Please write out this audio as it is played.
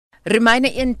Romeine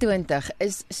 21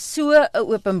 is so 'n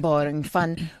openbaring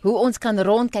van hoe ons kan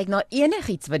rondkyk na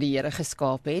enigiets wat die Here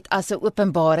geskaap het, as 'n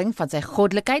openbaring van sy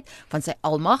goddelikheid, van sy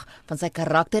almag, van sy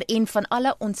karakter en van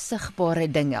alle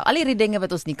onsigbare dinge. Al hierdie dinge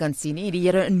wat ons nie kan sien nie, het die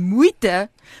Here in moeite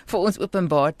vir ons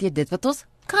openbaar deur dit wat ons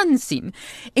kan sien.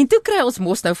 En toe kry ons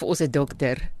mos nou vir ons 'n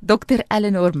Dr.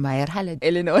 Eleanor Meyer. Hallo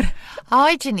Eleanor.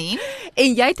 Hi Janine.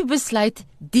 En jy het besluit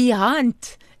die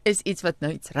hand is iets wat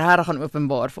nou iets rarig gaan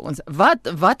openbaar vir ons.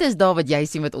 Wat is daar wat jy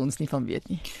sien wat ons nie van weet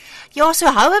nie? Ja, so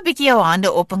hou 'n bietjie jou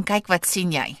hande op en kyk wat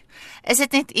sien jy. Is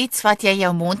dit net iets wat jy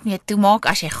jou mond mee toemaak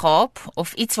as jy gaap,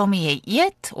 of iets waarmee jy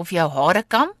eet, of jou hare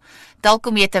kam, dalk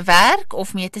om mee te werk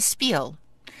of mee te speel?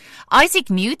 Isaac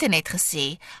Newton het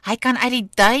gesê, hy kan uit die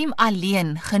duim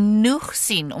alleen genoeg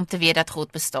sien om te weet dat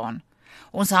God bestaan.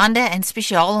 Ons hande, en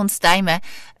spesiaal ons duime,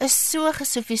 is so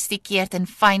gesofistikeerd en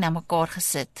fyn aan mekaar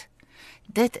gesit.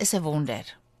 Dit is 'n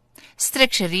wonder.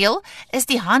 Struktureel is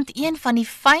die hand een van die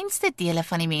fynste dele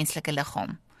van die menslike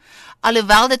liggaam.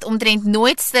 Alhoewel dit omtrent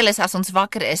nooit stil is as ons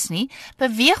wakker is nie,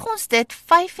 beweeg ons dit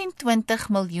 25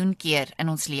 miljoen keer in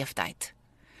ons leeftyd.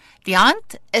 Die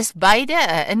hand is beide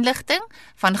 'n inligting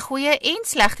van goeie en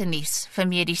slegte nuus vir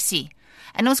medisy.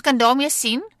 En ons kan daarmee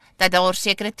sien dat daar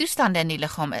sekere toestande in die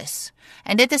liggaam is.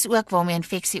 En dit is ook waarmee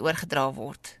infeksie oorgedra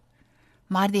word.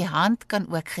 Maar die hand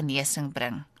kan ook genesing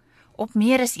bring, op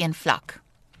meer as een vlak.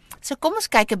 So kom ons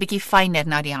kyk 'n bietjie fyner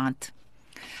na die hand.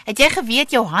 Het jy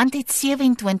geweet jou hand het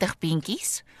 27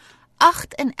 beentjies,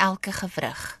 8 in elke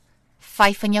gewrig,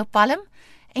 5 in jou palm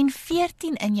en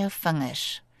 14 in jou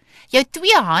vingers. Jou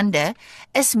 2 hande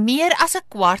is meer as 'n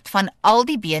kwart van al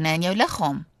die bene in jou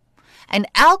liggaam. En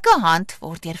elke hand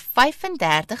word deur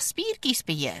 35 spiertjies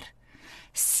beheer.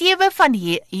 7 van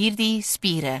hierdie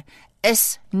spiere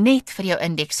is net vir jou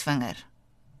indeksvinger.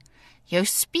 Jou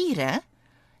spiere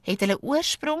het hulle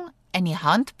oorsprong in die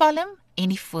handpalm en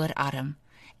die voorarm,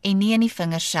 en nie in die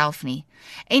vingers self nie.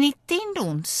 En die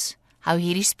tendons hou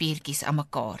hierdie spiertjies aan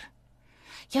mekaar.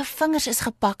 Jou vingers is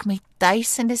gepak met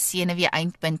duisende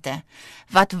senuwee-eindpunte,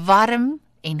 wat warm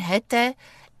en hitte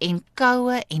en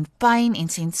koue en pyn en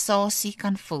sensasie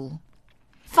kan voel.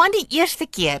 Van die eerste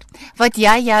keer wat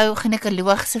jy jou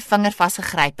ginekoloog se vinger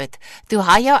vasgegryp het, toe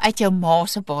hy jou uit jou ma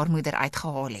se baarmoeder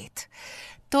uitgehaal het,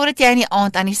 totdat jy in die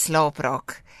aand aan die slaap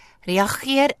raak,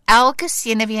 reageer elke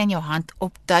senuwee in jou hand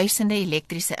op duisende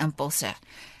elektriese impulse.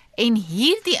 En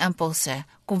hierdie impulse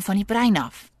kom van die brein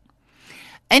af.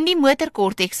 In die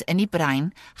motorkorteks in die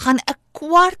brein gaan 'n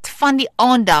kwart van die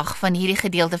aandag van hierdie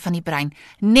gedeelte van die brein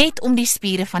net om die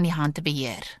spiere van die hand te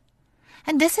beheer.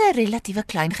 En dis 'n relatiewe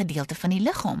klein gedeelte van die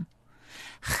liggaam.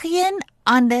 Geen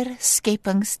ander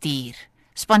skepingsdier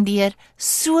spandeer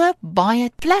so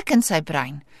baie plek in sy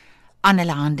brein aan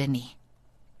hulle hande nie.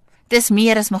 Dis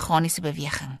meer as meganiese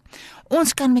beweging.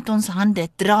 Ons kan met ons hande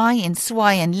draai en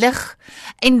swaai en lig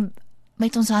en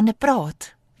met ons hande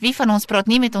praat. Wie van ons praat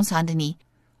nie met ons hande nie?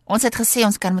 Ons het gesê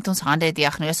ons kan met ons hande 'n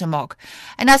diagnose maak.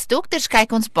 En as dokters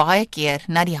kyk ons baie keer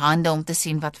na die hande om te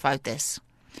sien wat fout is.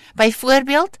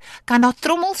 Byvoorbeeld kan daar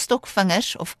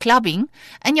trommelstokvingers of clubbing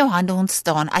in jou hande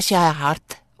ontstaan as jy 'n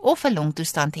hart- of 'n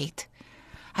longtoestand het.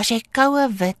 As jy koue,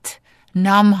 wit,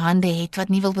 nam hande het wat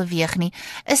nie wil beweeg nie,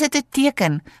 is dit 'n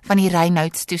teken van die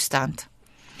Raynaud's-toestand.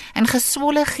 En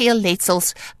geswolle geel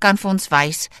letsels kan vir ons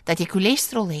wys dat jy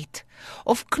cholesterol het,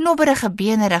 of knobberige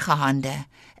benerige hande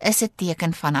is 'n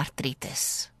teken van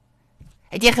artritis.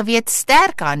 Het jy geweet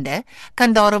sterk hande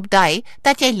kan daarop dui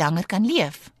dat jy langer kan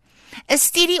leef? 'n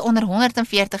Studie onder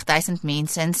 140.000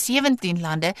 mense in 17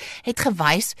 lande het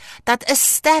gewys dat 'n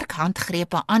sterk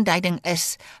handgreep 'n aanduiding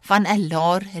is van 'n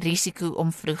laer risiko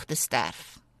om vroeg te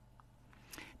sterf.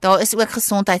 Daar is ook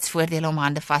gesondheidsvoordele om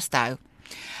hande vas te hou.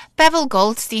 Pavel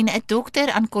Goldstein, 'n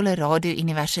dokter aan Colorado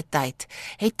Universiteit,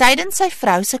 het tydens sy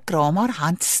vrou se kraam haar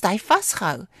hand styf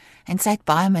vasgehou en sy het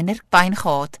baie minder pyn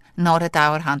gehad nadat hy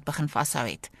haar hand begin vashou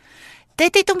het.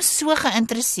 Dit het hom so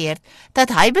geïnteresseerd dat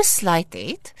hy besluit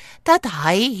het dat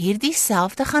hy hierdie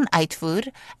selfde gaan uitvoer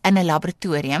in 'n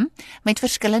laboratorium met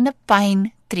verskillende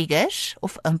pyn-triggers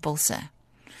of impulse.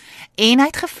 En hy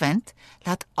het gevind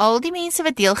dat al die mense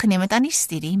wat deelgeneem het aan die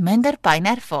studie minder pyn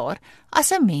ervaar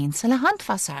as 'n mens hulle hand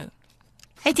vashou.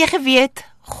 Het jy geweet,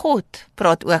 God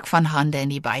praat ook van hande in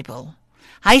die Bybel.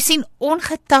 Hy sien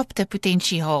ongetapte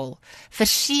potensiaal vir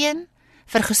seën,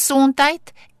 vir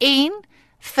gesondheid en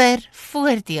vir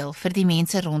voordeel vir die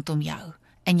mense rondom jou,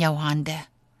 in jou hande.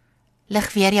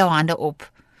 Lig weer jou hande op.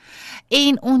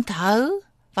 En onthou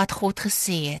wat God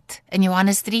gesê het, in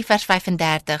Johannes 3 vers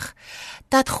 35,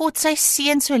 dat God sy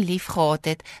seun so lief gehad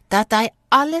het, dat hy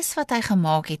alles wat hy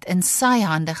gemaak het in sy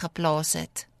hande geplaas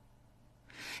het.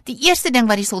 Die eerste ding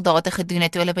wat die soldate gedoen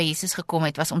het toe hulle by Jesus gekom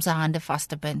het, was om sy hande vas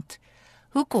te bind.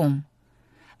 Hoekom?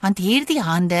 Want hierdie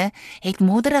hande het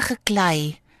modderige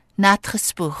klei nat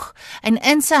gespoeg en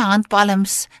in sy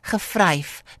handpalms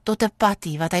gevryf tot 'n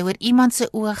patty wat hy oor iemand se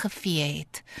oë gevee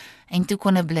het en toe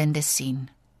kon 'n blinde sien.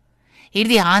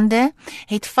 Hierdie hande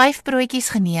het 5 broodjies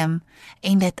geneem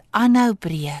en dit aanhou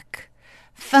breek,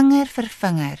 vinger vir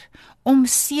vinger, om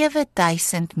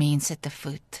 7000 mense te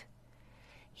voed.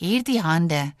 Hierdie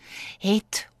hande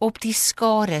het op die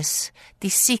skares, die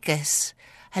siekes,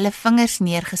 hulle vingers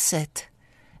neergesit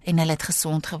en hulle het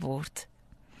gesond geword.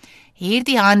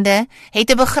 Hierdie hande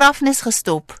het 'n begrafnis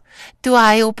gestop toe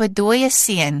hy op 'n dooie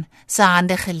seun sy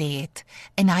hande gelê het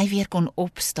en hy weer kon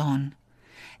opstaan.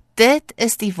 Dit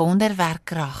is die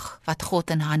wonderwerkkrag wat God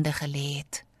in hande gelê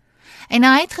het. En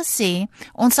hy het gesê,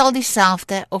 ons sal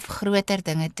dieselfde of groter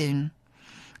dinge doen.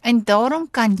 En daarom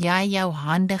kan jy jou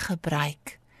hande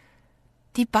gebruik.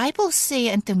 Die Bybel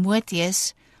sê in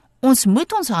Timoteus, ons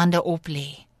moet ons hande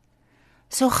oplê.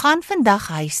 So gaan vandag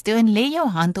huis toe en lê jou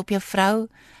hand op jou vrou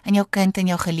en jou kind en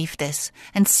jou geliefdes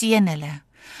en seën hulle.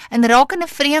 En raak in 'n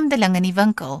vreemdeling in die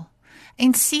winkel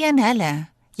en seën hulle.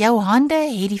 Jou hande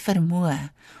het die vermoë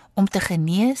om te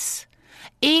genees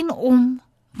en om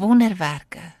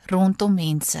wonderwerke rondom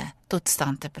mense tot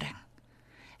stand te bring.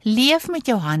 Leef met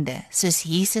jou hande soos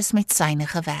Jesus met syne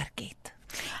gewerk het.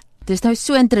 Dis nou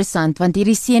so interessant, want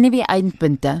hierdie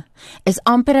senuwee-eindpunte is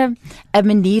amper 'n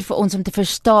manier vir ons om te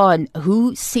verstaan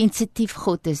hoe sensitief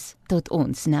God is tot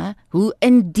ons, né? Hoe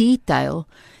in detail.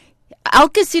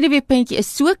 Elke senuweepuntjie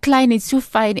is so klein en so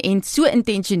fyn en so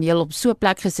intentioneel op so 'n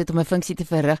plek gesit om 'n funksie te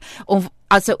verrig, om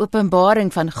as 'n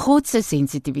openbaring van God se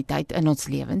sensitiwiteit in ons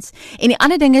lewens. En die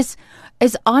ander ding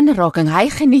is aanraking. Hy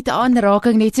geniet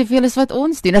aanraking net soveel as wat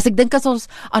ons doen. As ek dink as ons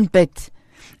aanbid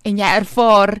en jy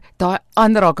ervaar daai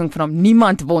aanraking van hom,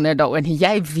 niemand wonder daaroor nie.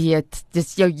 Jy weet,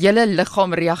 dis jou hele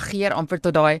liggaam reageer amper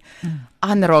tot daai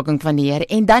aanraking van die Here.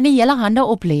 En dan die hele hande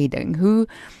opleiding,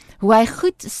 hoe hy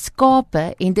goed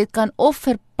skape en dit kan of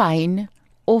vir pyn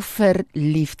of vir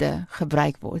liefde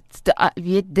gebruik word.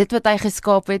 Weet, dit wat hy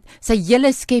geskaap het, sy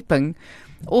hele skepping,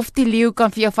 of die leeu kan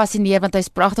vir jou fascineer want hy's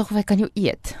pragtig, of hy kan jou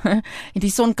eet. En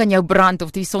die son kan jou brand,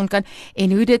 of die son kan,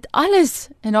 en hoe dit alles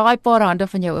in daai paar hande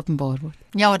van jou openbaar word.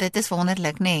 Ja, dit is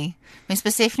wonderlik, nê? Mens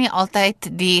besef nie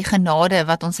altyd die genade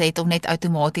wat ons het om net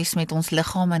outomaties met ons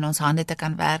liggaam en ons hande te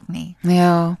kan werk nie.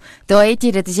 Ja, daar het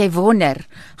jy dit, as jy wonder,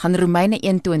 gaan Romeine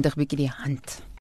 1:20 bietjie die hand.